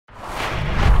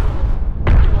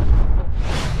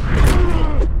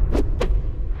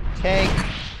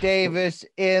Davis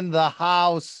in the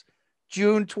house.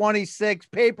 June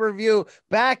 26th, pay-per-view,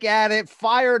 back at it,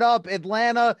 fired up,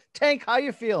 Atlanta. Tank, how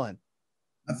you feeling?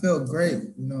 I feel great.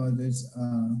 There's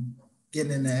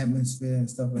getting in the atmosphere and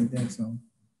stuff like that. So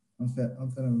I'm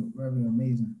feeling very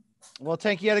amazing. Well,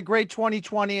 Tank, you had a great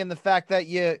 2020, and the fact that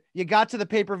you got to the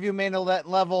pay-per-view main event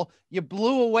level, you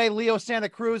blew away Leo Santa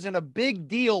Cruz in a big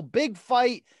deal, big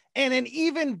fight, and an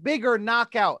even bigger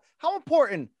knockout. How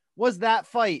important was that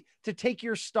fight to take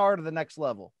your star to the next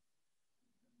level?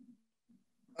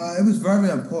 It was very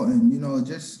important.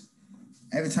 Just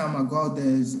every time I go out there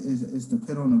is to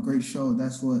put on a great show.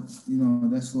 That's what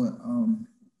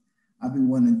I be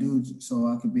wanting to do, so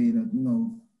I could be able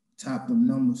to top the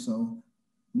numbers. So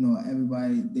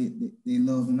everybody they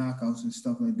love knockouts and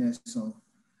stuff like that. So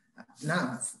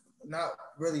not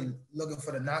really looking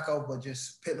for the knockout, but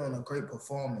just putting on a great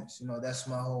performance. That's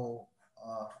my whole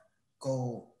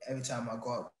goal every time I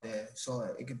go out there. So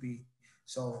it could be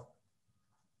so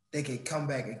they could come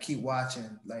back and keep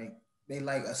watching. Like they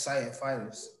like exciting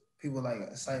fighters. People like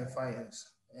exciting fighters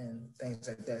and things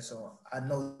like that. So I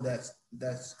know that's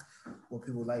what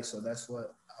people like. So that's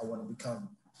what I want to become.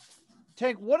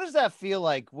 Tank, what does that feel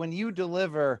like when you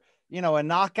deliver, a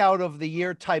knockout of the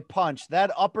year type punch,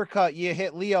 that uppercut you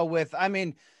hit Leo with? I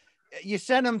mean, you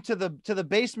sent him to the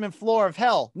basement floor of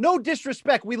hell. No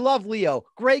disrespect. We love Leo.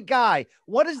 Great guy.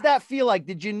 What does that feel like?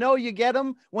 Did you know you get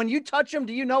him? When you touch him,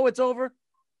 do you know it's over?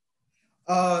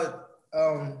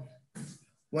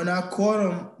 When I caught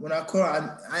him,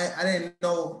 I didn't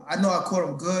know. I know I caught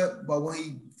him good, but when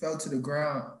he fell to the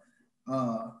ground,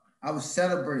 I was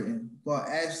celebrating. But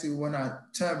actually, when I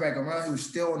turned back around, he was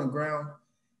still on the ground,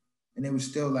 and they were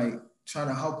still like trying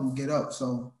to help him get up.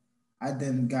 So I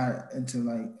then got into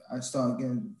I started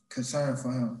getting concerned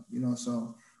for him,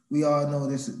 So we all know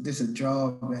this is a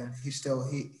job, and he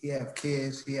have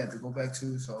kids he had to go back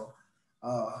to. So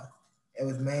it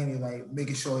was mainly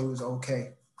making sure he was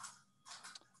okay.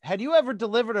 Had you ever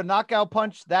delivered a knockout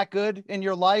punch that good in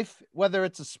your life? Whether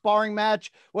it's a sparring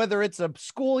match, whether it's a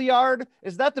schoolyard,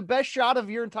 is that the best shot of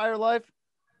your entire life?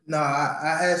 No,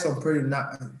 I had some pretty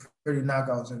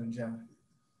knockouts in the gym.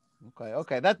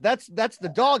 Okay. That's the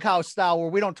doghouse style where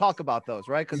we don't talk about those,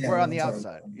 right? Because we're on the sorry.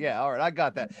 outside. Yeah, all right, I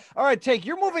got that. All right, Take,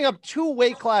 you're moving up 2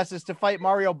 weight classes to fight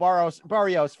Mario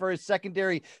Barrios for his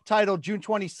secondary title, June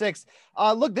 26th.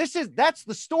 Look, that's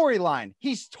the storyline.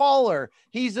 He's taller.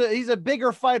 He's a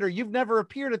bigger fighter. You've never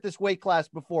appeared at this weight class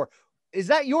before. Is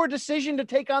that your decision to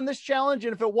take on this challenge?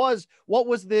 And if it was, what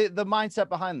was the mindset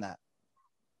behind that?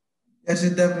 Yes,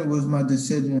 it definitely was my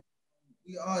decision.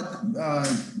 We are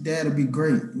there to be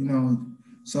great,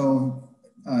 So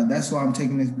that's why I'm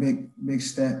taking this big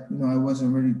step. It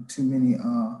wasn't really too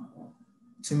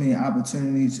many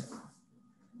opportunities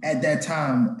at that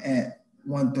time at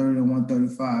 130 and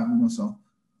 135. So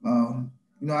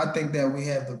I think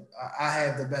that I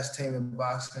have the best team in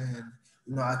boxing,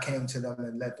 and I came to them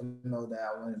and let them know that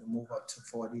I wanted to move up to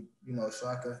 40. So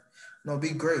I could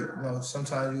be great.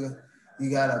 Sometimes you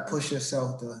gotta push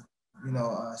yourself to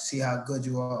see how good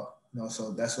you are.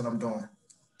 So that's what I'm doing.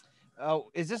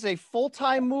 Is this a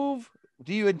full-time move?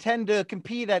 Do you intend to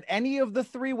compete at any of the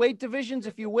 3 weight divisions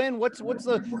if you win? What's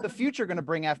the future going to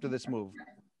bring after this move?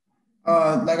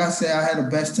 Like I said, I had the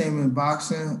best team in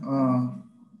boxing,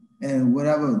 and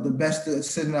whatever the best is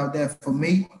sitting out there for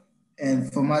me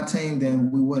and for my team, then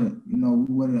we wouldn't. We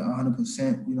wouldn't 100%.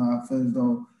 I feel as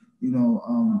though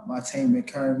my team been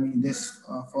carrying me this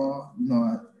far.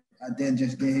 I didn't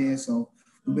just get here, so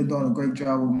we've been doing a great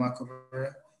job with my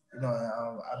career.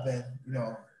 I've been,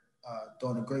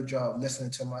 doing a great job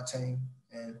listening to my team,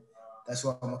 and that's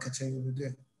what I'm gonna continue to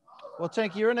do. Well,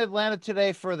 Tank, you're in Atlanta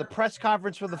today for the press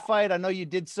conference for the fight. I know you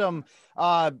did some,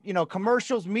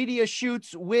 commercials, media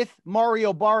shoots with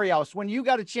Mario Barrios. When you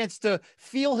got a chance to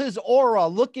feel his aura,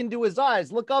 look into his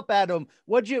eyes, look up at him,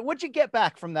 what'd you get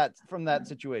back from that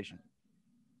situation?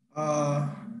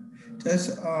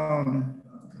 Just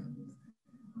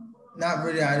not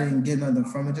really. I didn't get nothing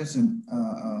from it. Just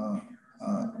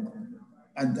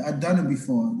I done it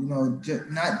before.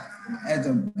 Just not at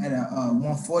a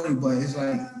 140, but it's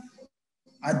like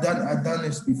I done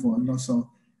this before.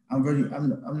 So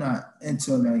I'm not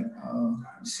into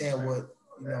saying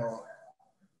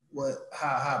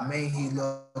how main he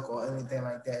look or anything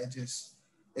like that.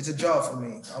 It's a job for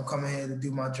me. I'm coming here to do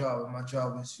my job, and my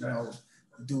job is to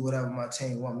do whatever my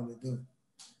team want me to do.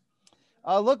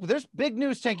 Look, there's big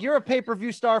news, Tank. You're a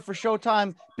pay-per-view star for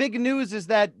Showtime. Big news is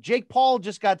that Jake Paul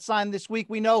just got signed this week.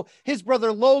 We know his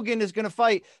brother Logan is going to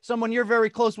fight someone you're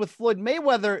very close with, Floyd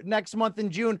Mayweather, next month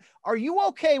in June. Are you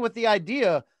okay with the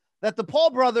idea that the Paul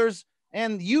brothers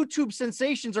and YouTube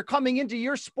sensations are coming into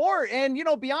your sport and, you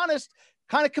know, be honest,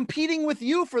 kind of competing with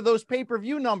you for those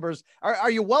pay-per-view numbers. Are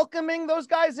you welcoming those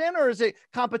guys in, or is it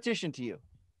competition to you?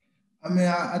 I mean,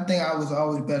 I think I was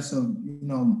always best of, you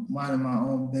know, minding my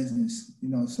own business, you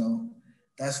know, so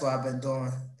that's what I've been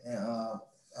doing. And,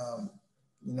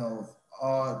 you know,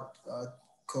 all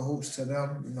cahoots to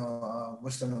them, you know,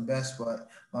 wish them the best, but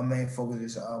my main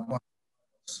focus is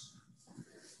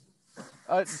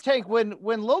Tank, when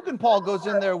Logan Paul goes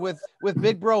in there with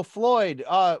Big Bro Floyd,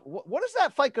 what is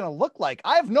that fight going to look like?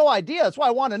 I have no idea. That's why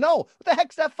I want to know. What the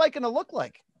heck's that fight going to look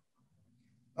like?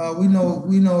 We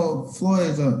know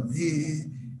Floyd is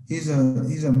he's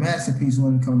a masterpiece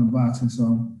when it comes to boxing.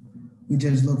 So we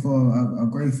just look for a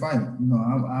great fight. You know,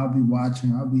 I'll be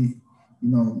watching. I'll be, you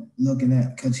know, looking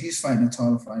at, because he's fighting a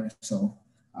taller fighter. So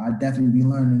I'll definitely be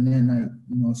learning that night.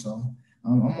 You know, so.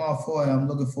 I'm all for it. I'm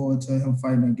looking forward to him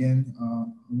fighting again.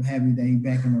 I'm happy that he's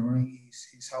back in the ring.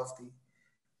 He's healthy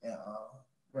and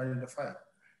ready to fight.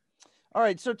 All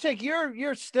right. So, Tank,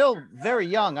 you're still very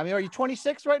young. I mean, are you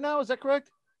 26 right now? Is that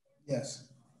correct? Yes.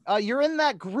 You're in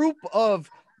that group of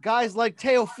guys like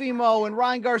Teofimo and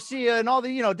Ryan Garcia and all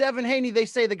the, you know, Devin Haney, they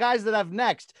say the guys that have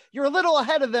next. You're a little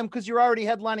ahead of them because you're already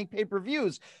headlining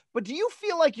pay-per-views. But do you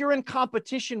feel like you're in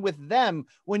competition with them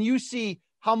when you see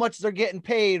how much they're getting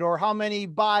paid or how many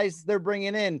buys they're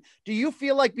bringing in? Do you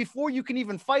feel like before you can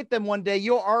even fight them one day,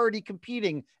 you're already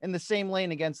competing in the same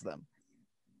lane against them?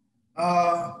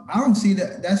 I don't see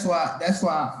that. That's why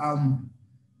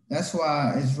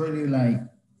it's really like,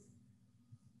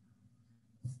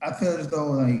 I feel as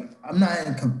though like I'm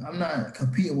not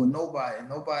competing with nobody.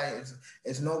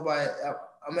 It's nobody.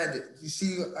 I'm at the, you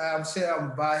see, I'm saying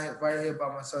I'm right here by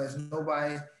myself. It's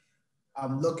nobody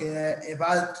I'm looking at. If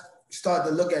I start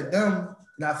to look at them,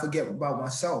 and I forget about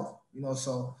myself, you know.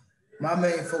 So my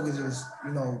main focus is,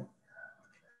 you know,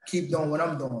 keep doing what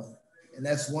I'm doing, and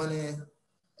that's winning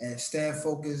and staying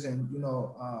focused, and, you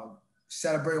know,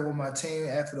 celebrating with my team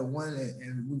after the win,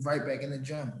 and we right back in the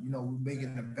gym. You know, we're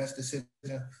making the best decision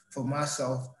for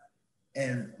myself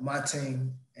and my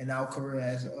team and our career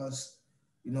as us,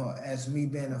 you know, as me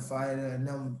being a fighter and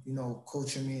them, you know,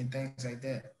 coaching me and things like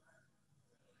that.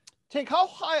 Tank, how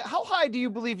high do you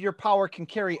believe your power can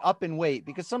carry up in weight?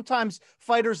 Because sometimes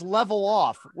fighters level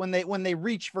off when they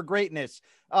reach for greatness.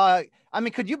 I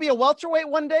mean, could you be a welterweight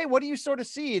one day? What do you sort of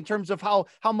see in terms of how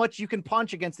much you can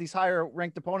punch against these higher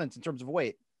ranked opponents in terms of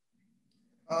weight?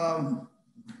 I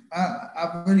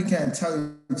really can't tell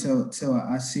you till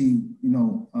I see, you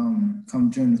know, come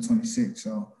June the 26th.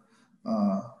 So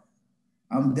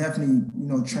I'm definitely, you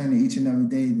know, training each and every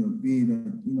day to be able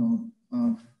to, you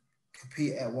know,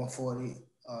 compete at 140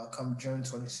 come June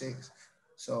 26th.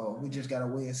 So we just gotta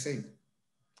wait and see.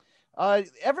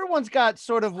 Everyone's got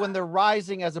sort of, when they're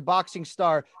rising as a boxing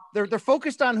star, they're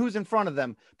focused on who's in front of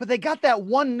them, but they got that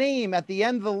one name at the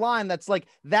end of the line that's like,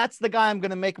 that's the guy I'm going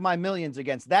to make my millions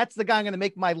against. That's the guy I'm going to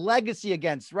make my legacy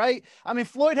against, right? I mean,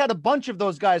 Floyd had a bunch of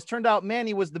those guys. Turned out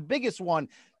Manny was the biggest one.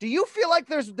 Do you feel like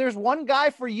there's one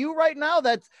guy for you right now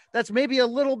that's maybe a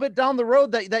little bit down the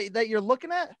road that you're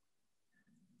looking at?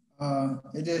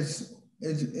 It's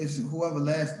whoever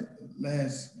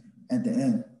lasts at the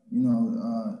end, you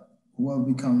know, whoever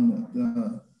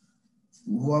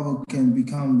can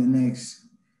become the next,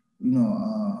 you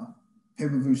know,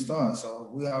 pay-per-view star.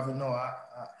 So we already know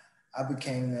I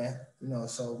became that, you know,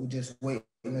 so we just waiting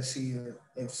to see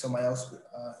if somebody else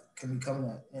can become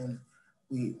that, and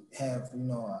we have, you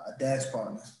know, a dance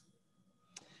partner.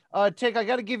 Tick, I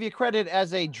got to give you credit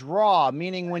as a draw,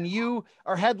 meaning when you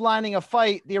are headlining a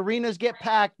fight, the arenas get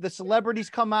packed, the celebrities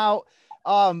come out.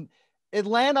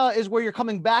 Atlanta is where you're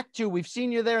coming back to. We've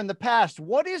seen you there in the past.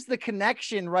 What is the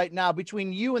connection right now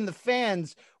between you and the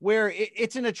fans, where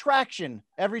it's an attraction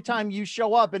every time you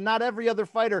show up, and not every other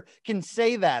fighter can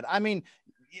say that? I mean,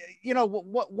 you know,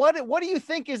 what do you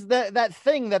think is that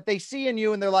thing that they see in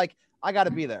you and they're like, I got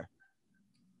to be there?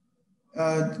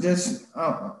 I'm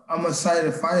a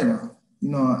excited fighter. You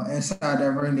know, inside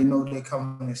that ring, they know they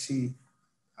coming to see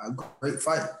a great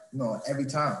fight. You know, every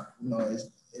time. You know,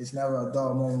 it's never a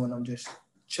dull moment when I'm just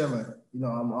chilling. You know,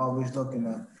 I'm always looking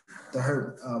to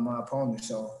hurt my opponent.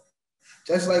 So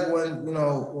just like when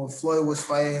Floyd was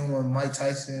fighting, when Mike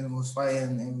Tyson was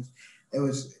fighting, it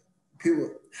was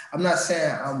people. I'm not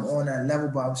saying I'm on that level,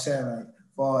 but I'm saying, like,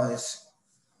 far as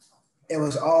it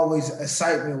was always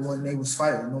excitement when they was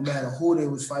fighting, no matter who they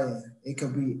was fighting. It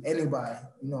could be anybody.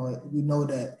 You know, we know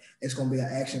that it's gonna be an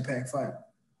action-packed fight.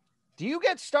 Do you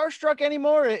get starstruck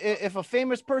anymore? If a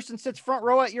famous person sits front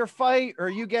row at your fight, or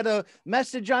you get a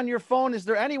message on your phone, is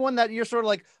there anyone that you're sort of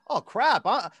like, oh crap,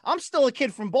 I'm still a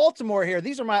kid from Baltimore here.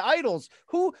 These are my idols.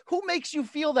 Who makes you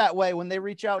feel that way when they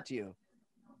reach out to you?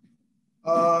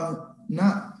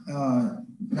 Not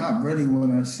really.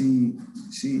 When I see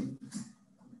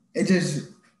it, just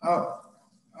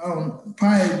probably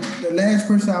the last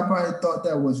person I probably thought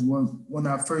that was when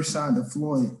I first signed to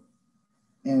Floyd,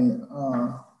 and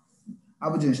I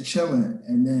was just chilling,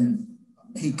 and then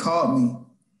he called me,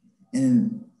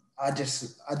 and I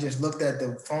just looked at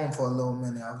the phone for a little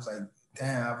minute. I was like,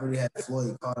 damn, I really had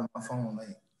Floyd calling my phone,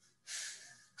 like,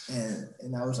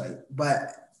 and I was like,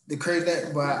 but the crazy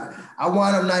thing, but I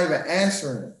wound up not even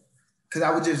answering, because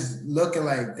I was just looking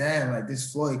like, damn, like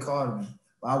this Floyd called me,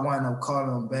 but I wound up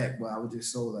calling him back, but I was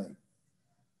just so like,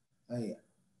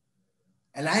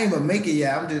 and I didn't even make it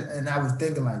yet. And I was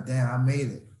thinking like, damn, I made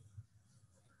it.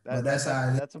 That's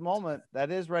a moment. That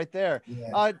is right there.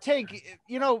 Yeah.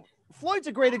 Floyd's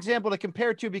a great example to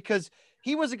compare to, because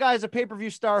he was a guy as a pay-per-view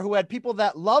star who had people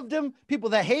that loved him, people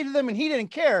that hated him, and he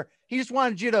didn't care. He just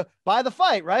wanted you to buy the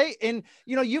fight, right? And,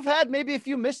 you've had maybe a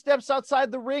few missteps outside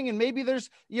the ring, and maybe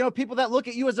there's, people that look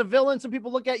at you as a villain. Some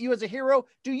people look at you as a hero.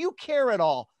 Do you care at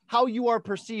all how you are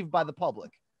perceived by the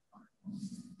public?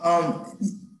 I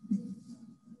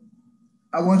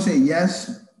want to say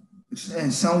yes,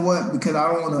 and somewhat, because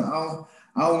I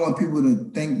don't want people to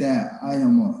think that I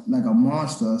am a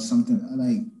monster or something,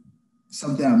 like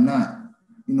something I'm not,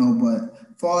 but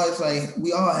for us, like,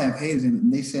 we all have haters,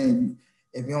 and they said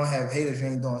if you don't have haters, you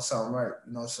ain't doing something right,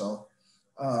 so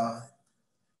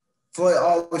Floyd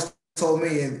always told me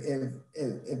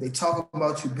if they talk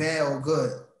about you bad or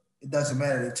good, it doesn't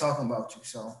matter, they're talking about you.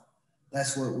 So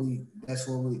that's what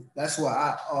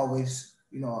I always,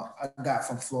 I got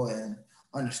from Floyd and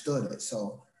understood it.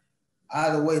 So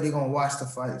either way, they're gonna watch the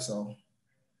fight. So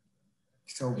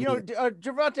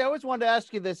Gervonta, I always wanted to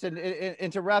ask you this,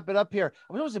 and to wrap it up here,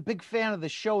 I was always a big fan of the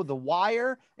show The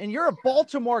Wire, and you're a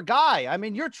Baltimore guy. I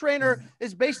mean, your trainer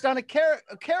is based on a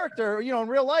character, in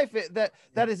real life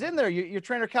that is in there. Your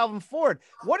trainer Calvin Ford.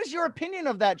 What is your opinion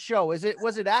of that show? Was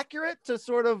it accurate to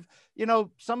sort of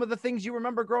some of the things you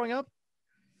remember growing up?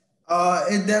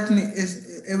 It definitely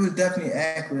is. It was definitely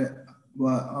accurate,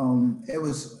 but it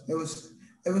was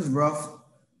rough,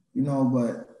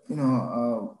 but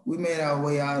we made our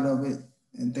way out of it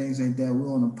and things like that.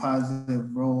 We're on a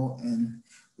positive roll, and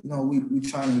we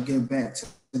trying to give back to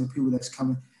the people that's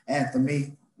coming after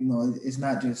me. It's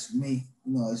not just me.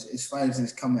 It's fighters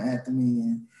that's coming after me,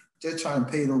 and just trying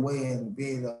to pay the way and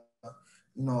be able to,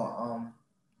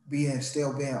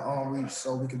 still being on reach,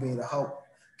 so we can be able to help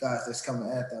guys that's coming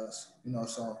after us.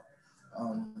 So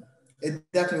it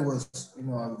definitely was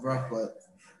rough, but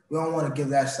we don't want to give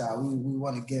that side. We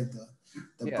want to give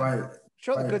the bright.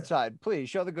 Show the good side, please.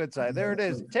 Show the good side. There it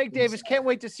is. Tank Davis, can't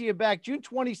wait to see you back. June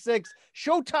 26th,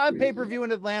 Showtime pay-per-view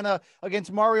in Atlanta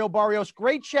against Mario Barrios.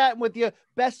 Great chatting with you.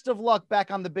 Best of luck back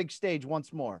on the big stage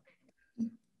once more.